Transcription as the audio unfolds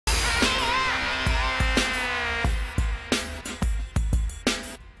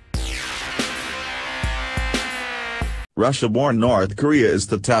Russia warned North Korea is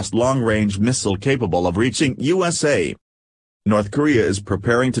to test long-range missile capable of reaching USA. North Korea is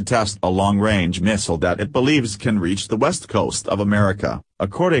preparing to test a long-range missile that it believes can reach the west coast of America,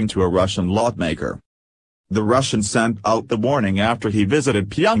 according to a Russian lawmaker. The Russian sent out the warning after he visited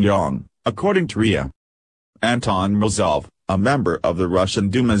Pyongyang, according to RIA. Anton Morozov, a member of the Russian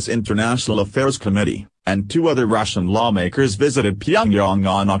Duma's International Affairs Committee, and two other Russian lawmakers visited Pyongyang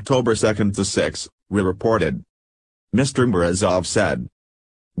on October 2 to 6, RIA reported. Mr. Morozov said.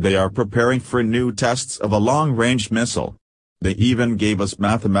 They are preparing for new tests of a long-range missile. They even gave us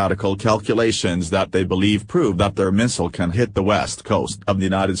mathematical calculations that they believe prove that their missile can hit the west coast of the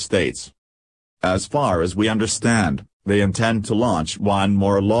United States. As far as we understand, they intend to launch one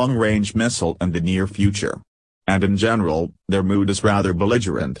more long-range missile in the near future. And in general, their mood is rather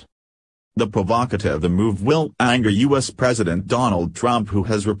belligerent. The move will anger U.S. President Donald Trump, who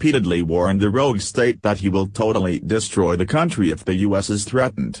has repeatedly warned the rogue state that he will totally destroy the country if the U.S. is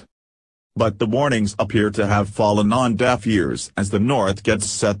threatened. But the warnings appear to have fallen on deaf ears as the North gets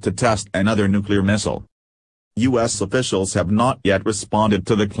set to test another nuclear missile. U.S. officials have not yet responded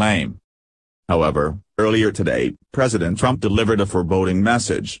to the claim. However, earlier today, President Trump delivered a foreboding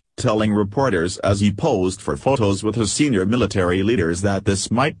message, telling reporters as he posed for photos with his senior military leaders that this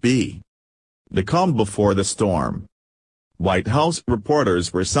might be the calm before the storm. White House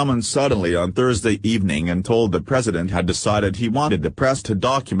reporters were summoned suddenly on Thursday evening and told the president had decided he wanted the press to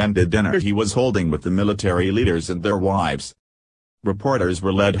document the dinner he was holding with the military leaders and their wives. Reporters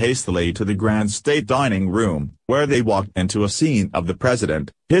were led hastily to the Grand State Dining Room, where they walked into a scene of the president,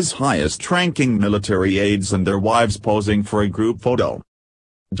 his highest-ranking military aides and their wives posing for a group photo.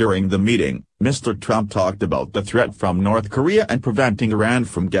 During the meeting, Mr. Trump talked about the threat from North Korea and preventing Iran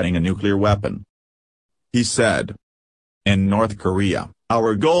from getting a nuclear weapon. He said, "In North Korea,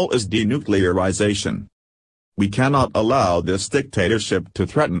 our goal is denuclearization. We cannot allow this dictatorship to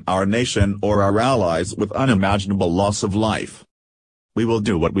threaten our nation or our allies with unimaginable loss of life. We will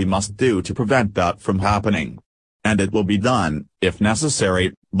do what we must do to prevent that from happening. And it will be done, if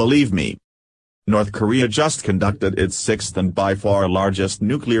necessary, believe me." North Korea just conducted its sixth and by far largest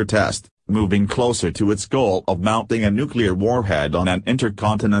nuclear test, moving closer to its goal of mounting a nuclear warhead on an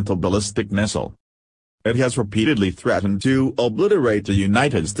intercontinental ballistic missile. It has repeatedly threatened to obliterate the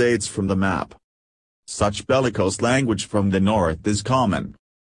United States from the map. Such bellicose language from the North is common.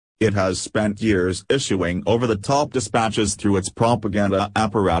 It has spent years issuing over-the-top dispatches through its propaganda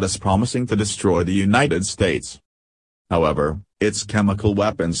apparatus promising to destroy the United States. However, its chemical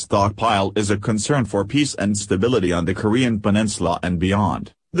weapons stockpile is a concern for peace and stability on the Korean peninsula and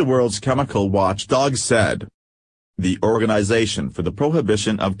beyond, the world's chemical watchdog said. The Organization for the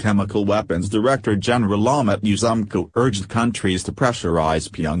Prohibition of Chemical Weapons Director General Ahmet Yuzumko urged countries to pressurize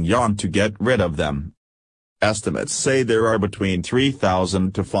Pyongyang to get rid of them. Estimates say there are between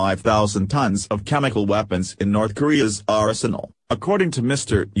 3,000 to 5,000 tons of chemical weapons in North Korea's arsenal, according to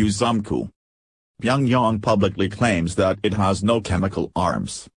Mr. Yuzumko. Pyongyang publicly claims that it has no chemical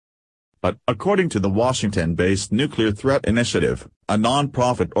arms. But, according to the Washington-based Nuclear Threat Initiative, a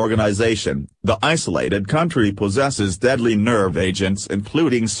non-profit organization, the isolated country possesses deadly nerve agents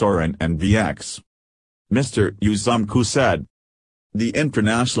including sarin and VX. Mr. Yuzumko said, "The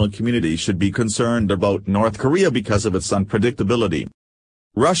international community should be concerned about North Korea because of its unpredictability.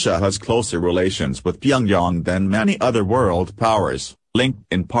 Russia has closer relations with Pyongyang than many other world powers, linked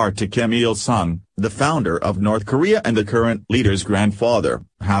in part to Kim Il-sung, the founder of North Korea and the current leader's grandfather,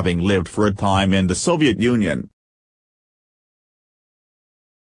 having lived for a time in the Soviet Union."